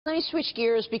Let me switch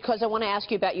gears because I want to ask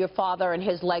you about your father and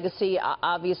his legacy.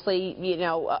 Obviously,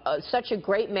 such a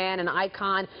great man, an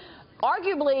icon,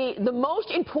 arguably the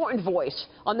most important voice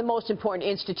on the most important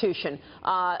institution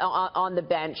on the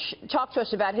bench. Talk to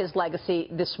us about his legacy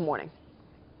this morning.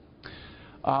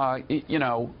 For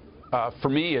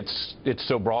me, it's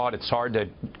so broad, it's hard to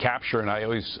capture, and I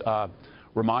always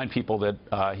remind people that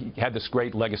he had this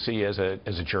great legacy as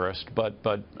a jurist, but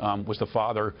was the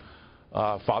father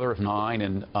of 9,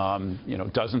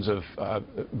 and dozens of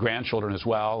grandchildren as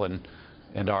well,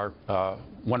 and our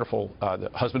wonderful the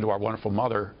husband to our wonderful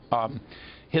mother.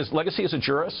 His legacy as a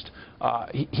jurist,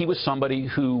 he was somebody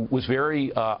who was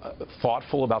very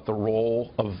thoughtful about the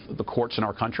role of the courts in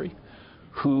our country,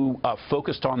 who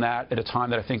focused on that at a time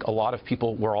that I think a lot of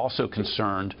people were also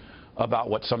concerned about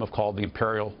what some have called the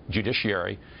imperial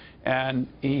judiciary. And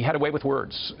he had a way with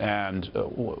words and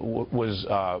was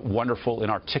wonderful in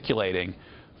articulating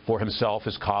for himself,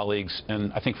 his colleagues,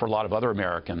 and I think for a lot of other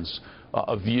Americans,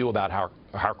 a view about how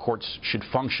our courts should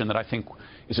function that I think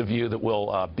is a view that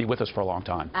will be with us for a long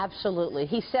time. Absolutely.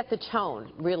 He set the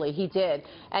tone, really, he did.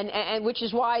 And which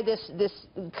is why this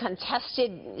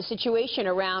contested situation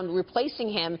around replacing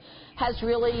him has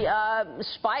really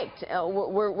spiked.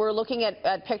 We're looking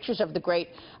at pictures of the great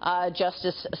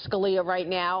Justice Scalia right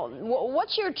now.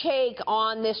 What's your take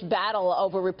on this battle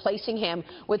over replacing him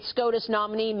with SCOTUS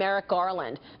nominee Merrick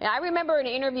Garland? And I remember an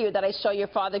interview that I saw your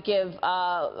father give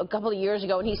a couple of years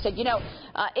ago, and he said,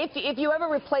 if you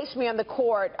ever replace me on the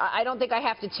court, I don't think I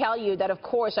have to tell you that, of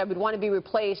course, I would want to be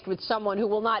replaced with someone who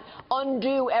will not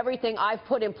undo everything I've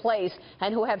put in place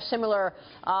and who have similar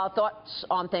thoughts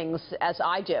on things as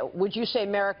I do. Would you say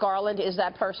Merrick Garland is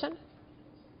that person?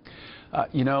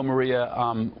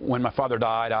 Maria, when my father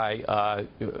died, I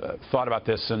thought about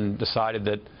this and decided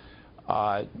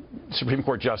that Supreme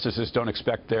Court justices don't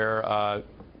expect their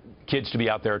kids to be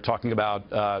out there talking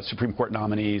about Supreme Court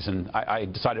nominees, and I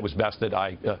decided it was best that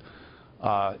I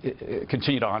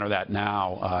continue to honor that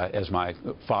now as my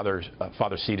father's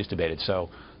seat is debated. So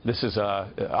this is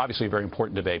obviously a very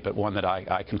important debate, but one that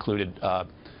I concluded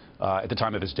at the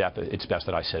time of his death, it's best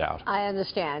that I sit out. I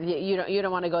understand. You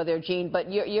don't want to go there, Gene,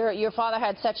 but your father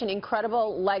had such an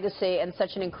incredible legacy and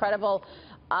such an incredible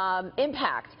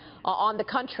impact on the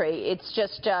country. It's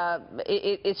just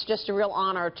a real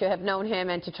honor to have known him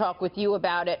and to talk with you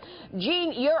about it.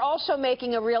 Gene, you're also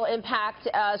making a real impact,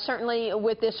 certainly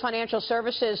with this financial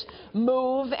services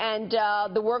move and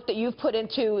the work that you've put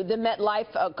into the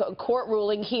Metlife court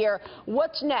ruling here.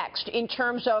 What's next in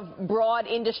terms of broad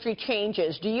industry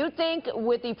changes? Do you think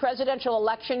with the presidential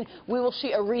election we will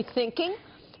see a rethinking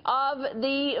of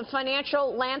the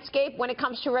financial landscape when it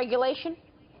comes to regulation?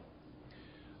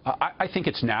 I think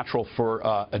it's natural for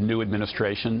a new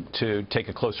administration to take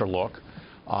a closer look.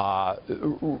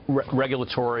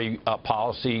 Regulatory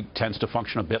policy tends to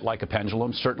function a bit like a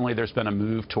pendulum. Certainly there's been a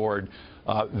move toward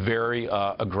very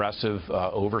aggressive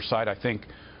oversight. I think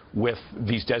with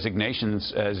these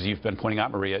designations, as you've been pointing out,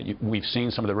 Maria, we've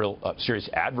seen some of the real serious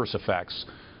adverse effects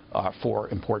for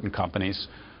important companies.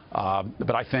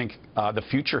 But I think the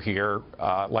future here,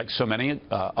 like so many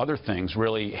other things,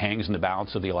 really hangs in the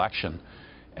balance of the election.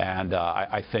 And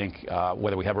I think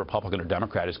whether we have a Republican or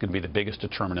Democrat is going to be the biggest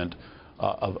determinant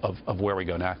of where we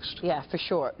go next. Yeah, for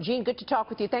sure. Gene, good to talk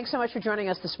with you. Thanks so much for joining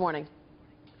us this morning.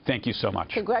 Thank you so much.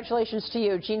 Congratulations to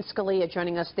you. Eugene Scalia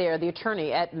joining us there, the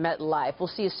attorney at Metlife. We'll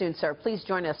see you soon, sir. Please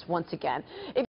join us once again.